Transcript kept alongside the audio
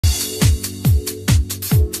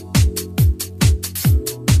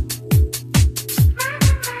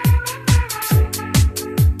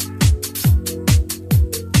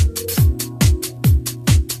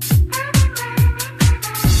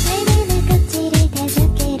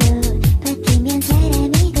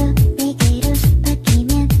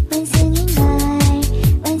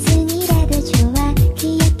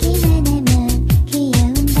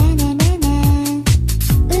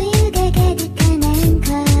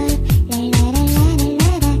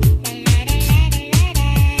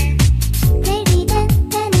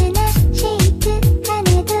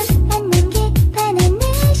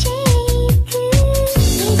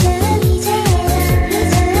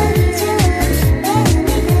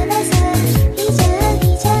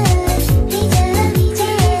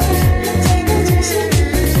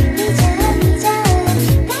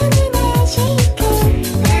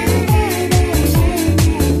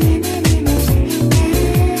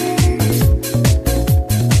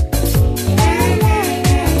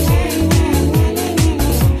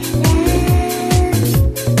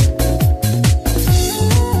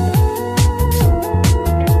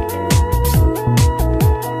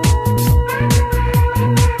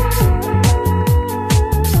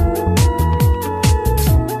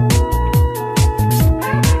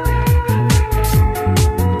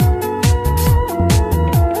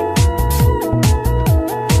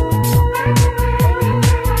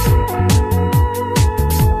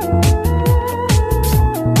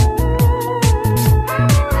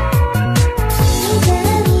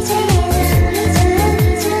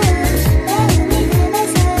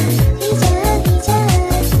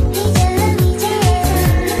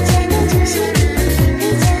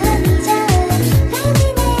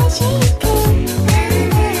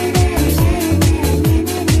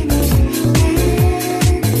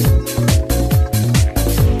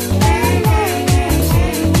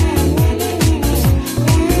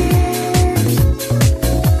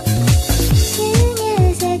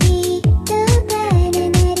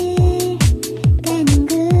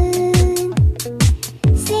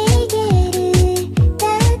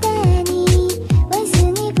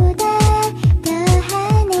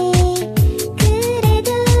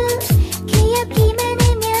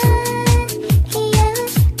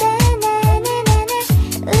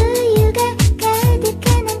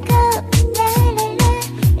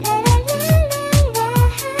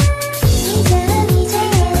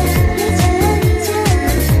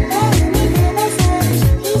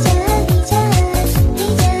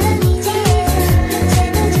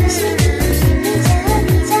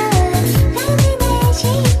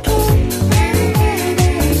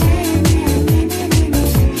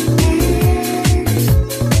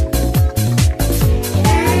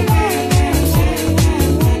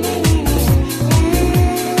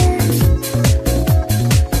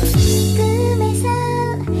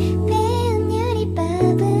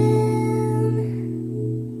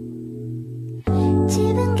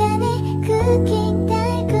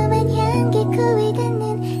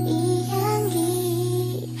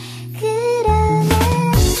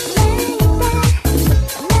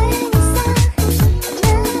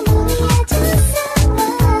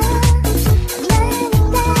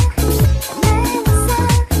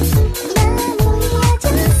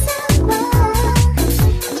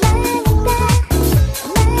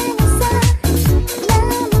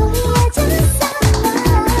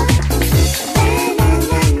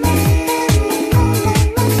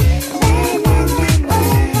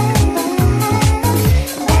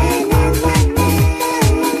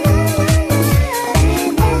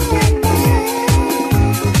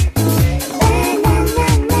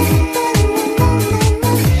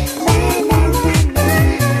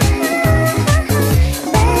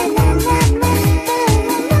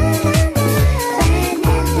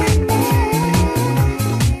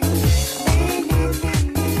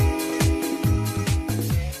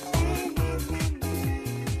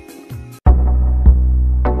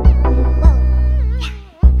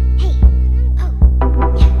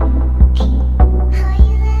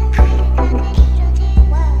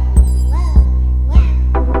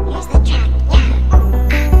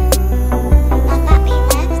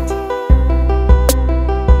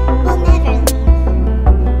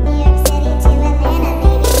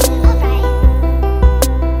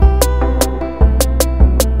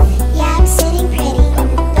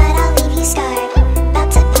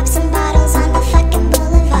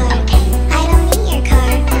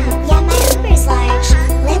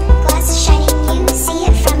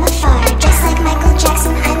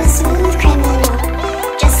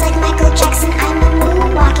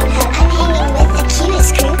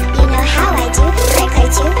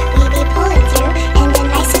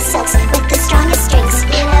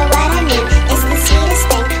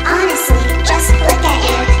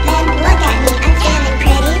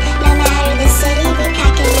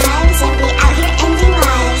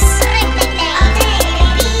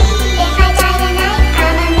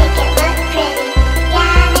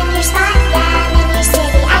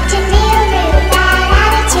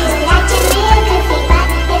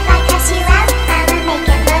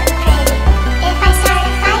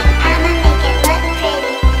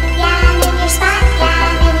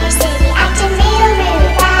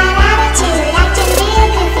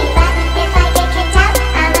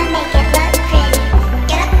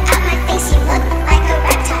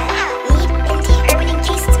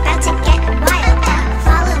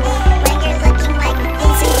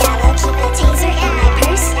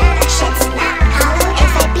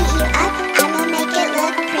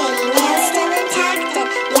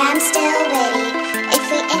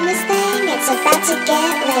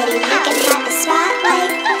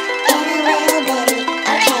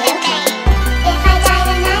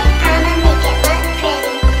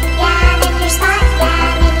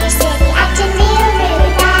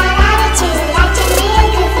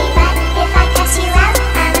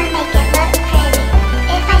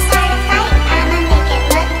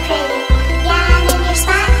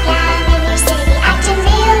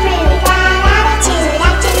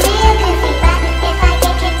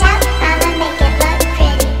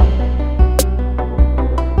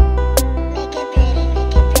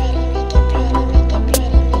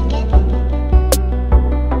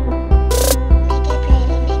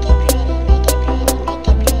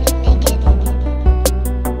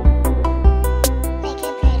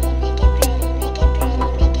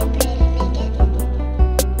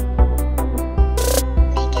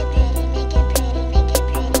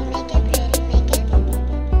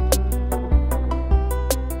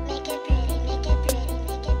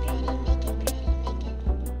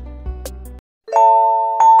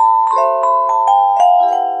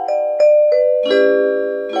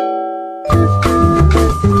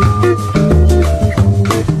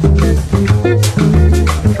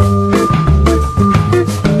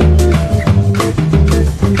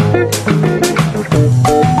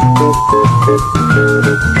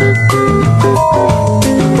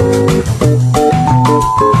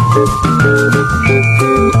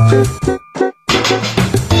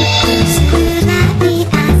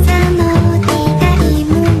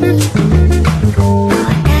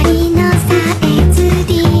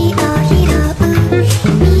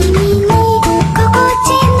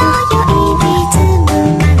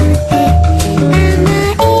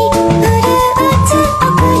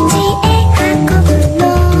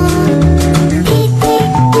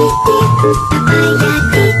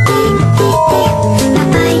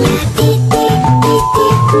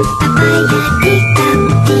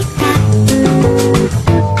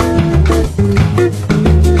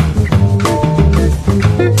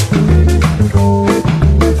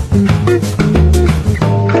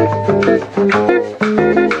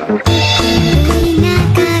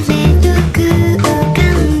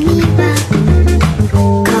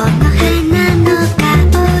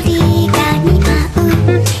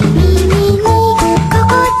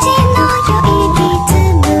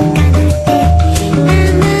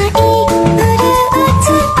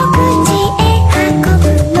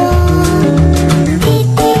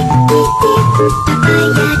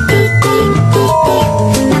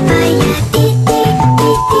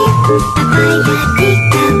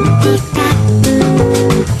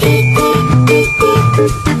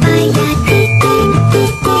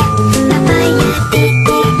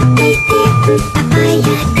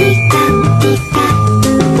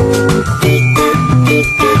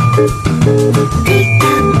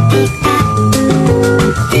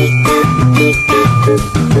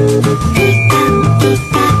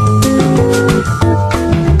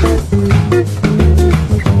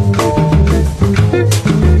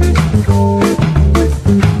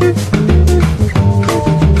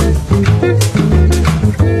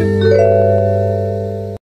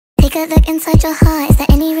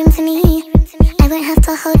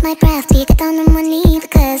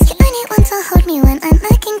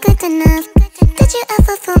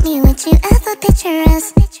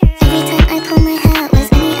picturesque. Every time I pull my hair, wears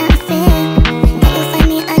any outfit, that you'll find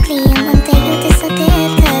me ugly and one day you'll disappear.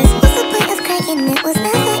 Cause what's the point of crying? It was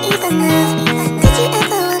never even enough. Did you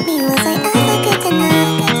ever want me? Was I ever good enough?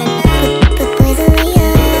 But boys are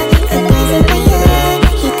liar, but boys are liar.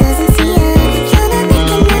 He doesn't see ya. You're not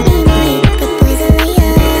making money, boy. But boys are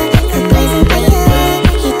liar, but boys are liar.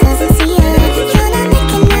 He doesn't see ya. You're not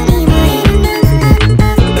making money, boy.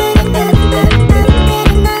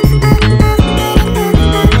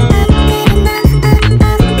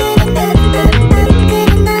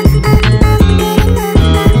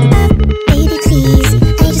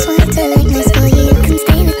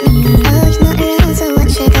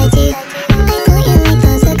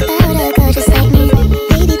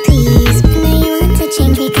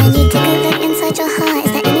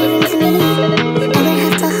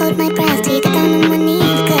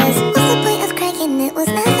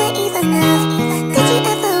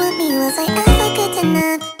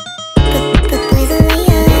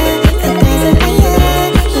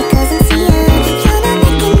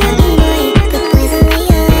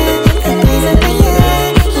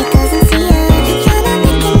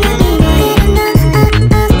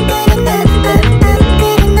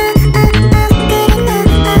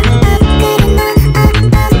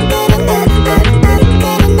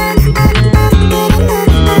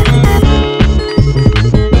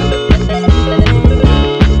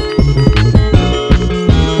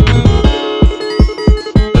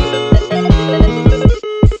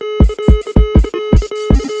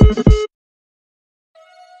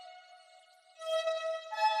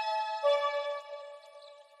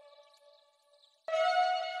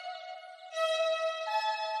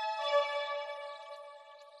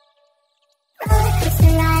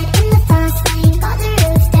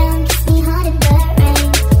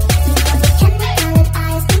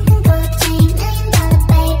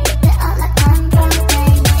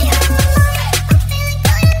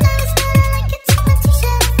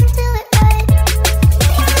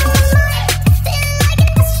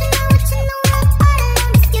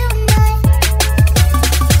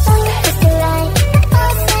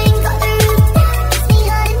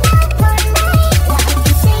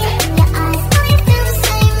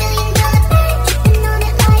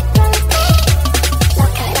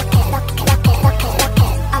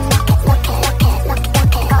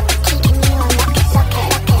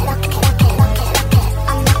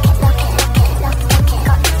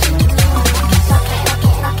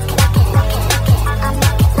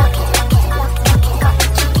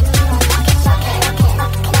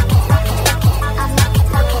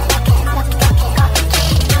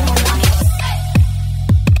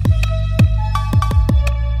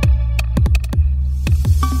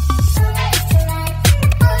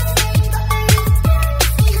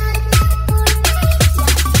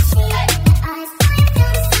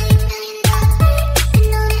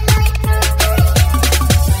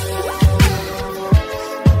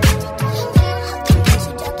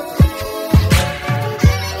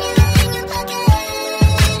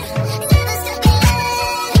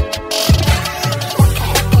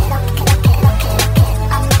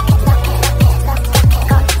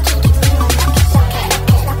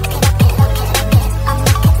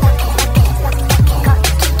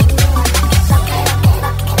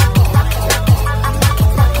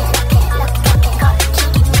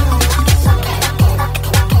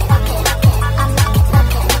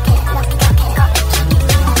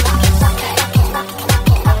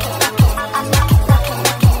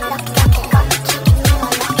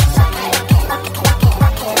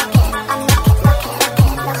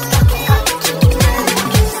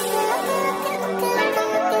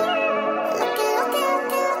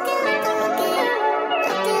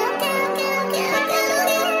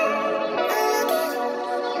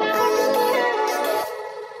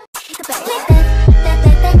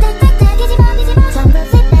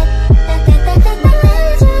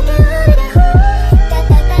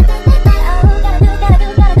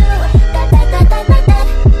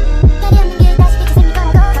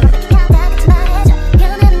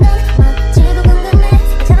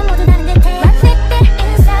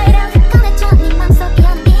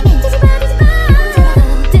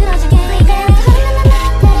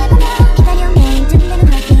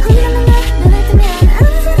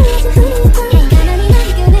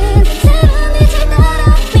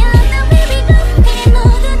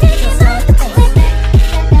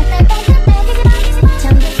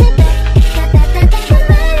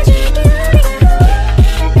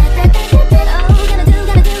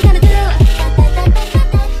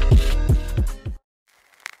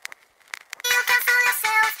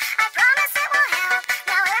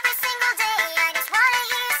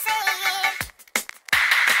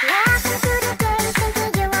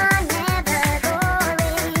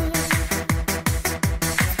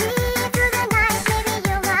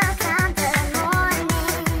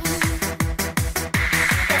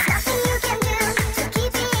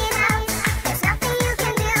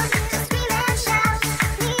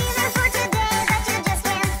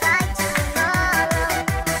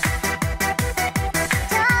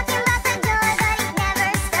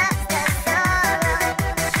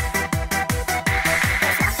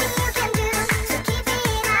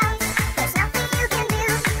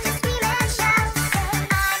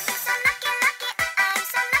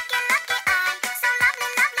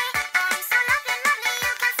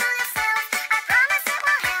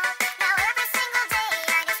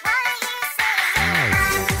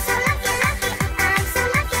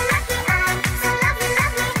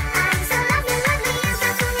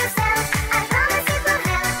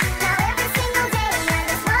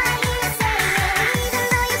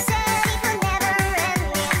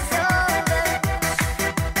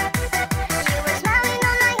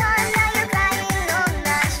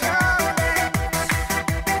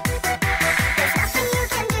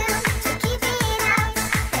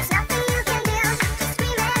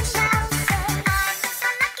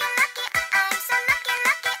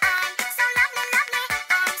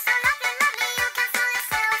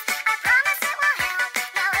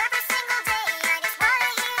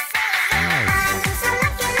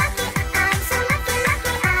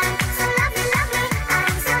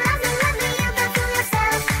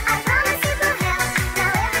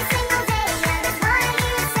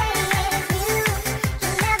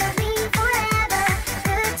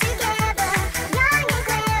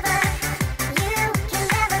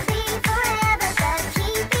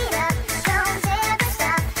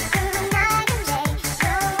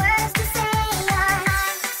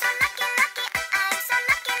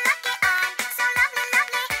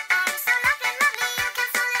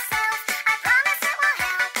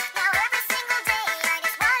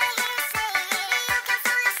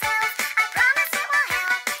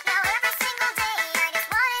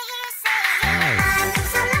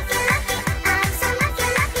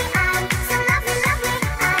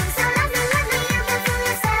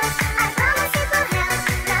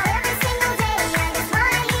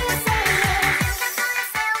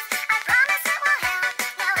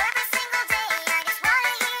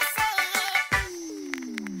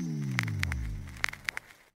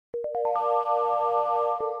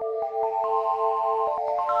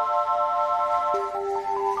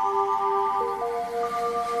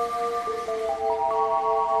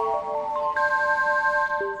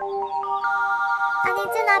 need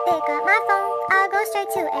to not pick up my phone. I'll go straight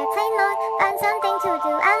to airplane mode. Find something to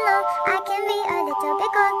do, I know I can be a little bit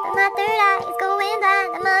cold, but my third eye is going blind.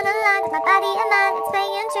 I'm on a line with my body and mind. It's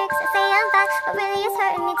playing tricks, I say I'm fine, but really it's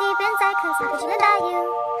hurting me deep inside, cause I dream about you.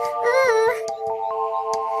 Ooh,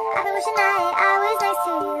 I've been wishing I was next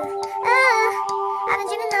to you. I've been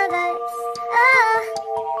dreaming of us.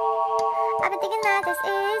 I've been thinking that this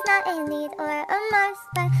is not a need or a must,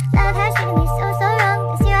 but love has treated me so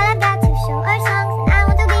wrong. This year all I've got to show are songs, and I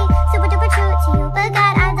want to be super duper true to you, but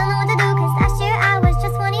God, I don't know what to do, cause last year I was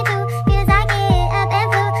just 22. Feels like it up and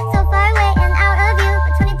flew so far away and out of view,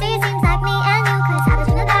 but 23 seems like me and you, cause I've been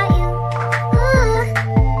dreaming about you. Ooh,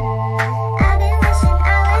 I've been wishing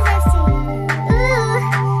I was next to you. Ooh,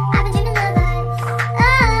 I've been dreaming of us.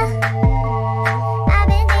 I've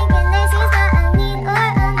been thinking this is not a need or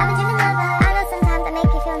a must. I've been dreaming of us. I know sometimes I make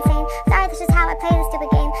you feel insane. Sorry, this is how I play this stupid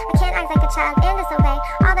game. I can't act like a child and disobey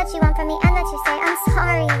all that you want from me and that you say. I'm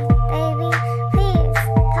sorry, baby. Please,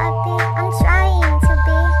 puppy. I'm trying to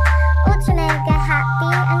be ultra mega happy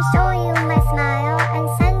and show you my smile and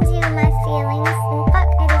send you my feelings. And fuck,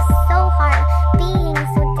 it is so hard being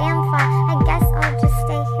so damn far. I guess I'll just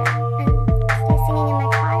stay here and stay singing in my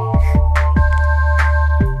car.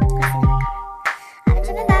 I've been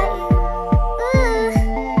dreaming about you. Ooh,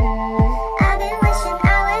 I've been wishing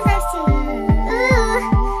I was next to you. Ooh,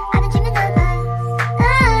 I've been dreaming of us.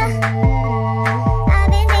 I've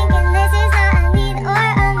been thinking this is not a need or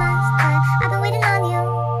a must, but I've been waiting on you.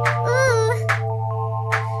 Ooh,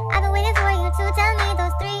 I've been waiting for you to tell me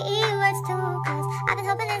those 3 words too, cause I've been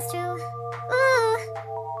hoping it's true. Ooh,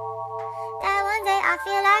 that one day I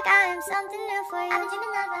feel like I am something real for you. I've been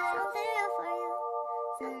dreaming of us. Something real for you.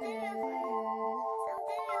 Something real for you.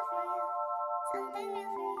 Something real for you. Something real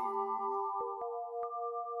for you.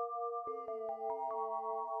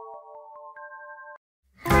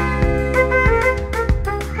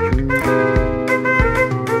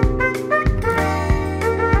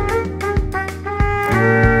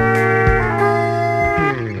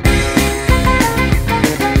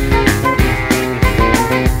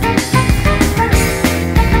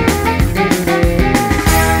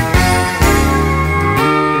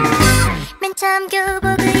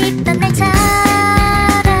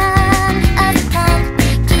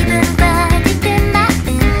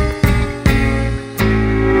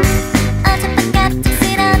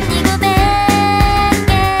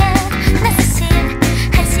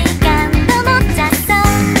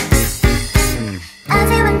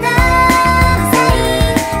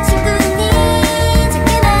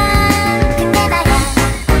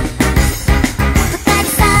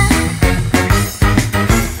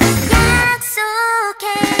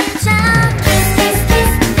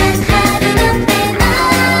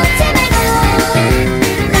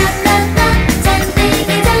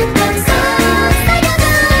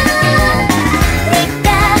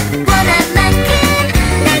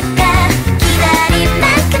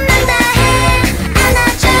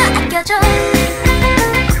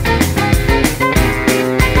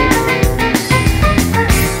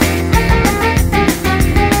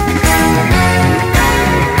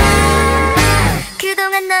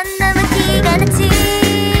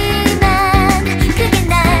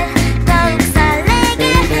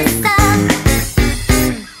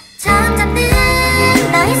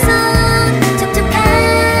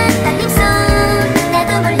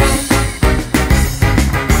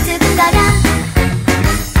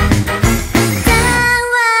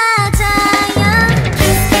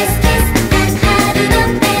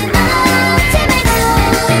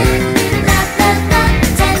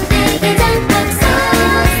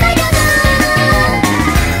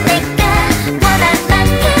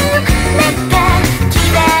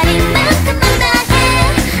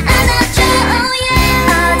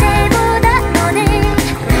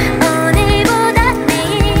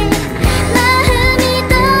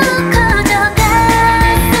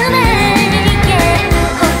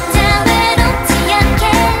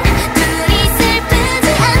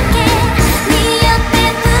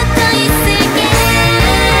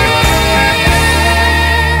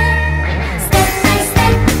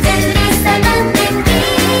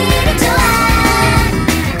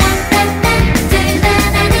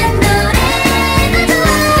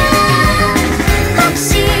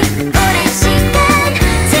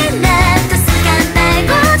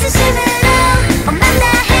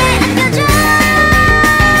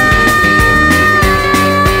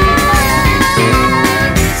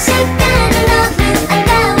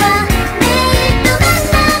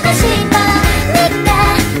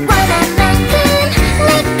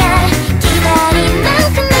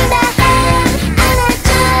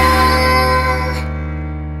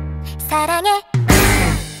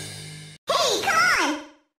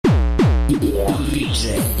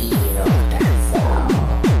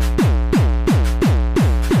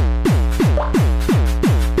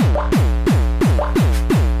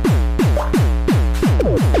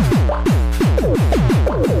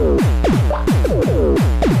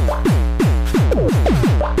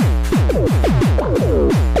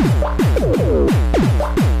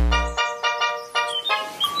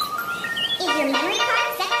 Is your memory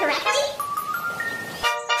card set correctly?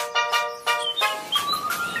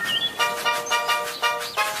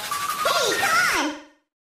 Hey, come on!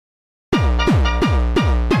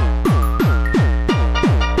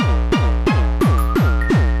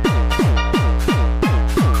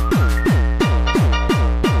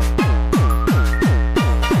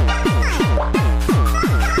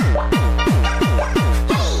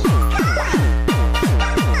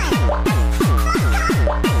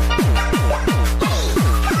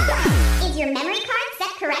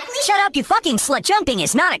 Shut up, you fucking slut. Jumping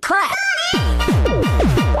is not a clap.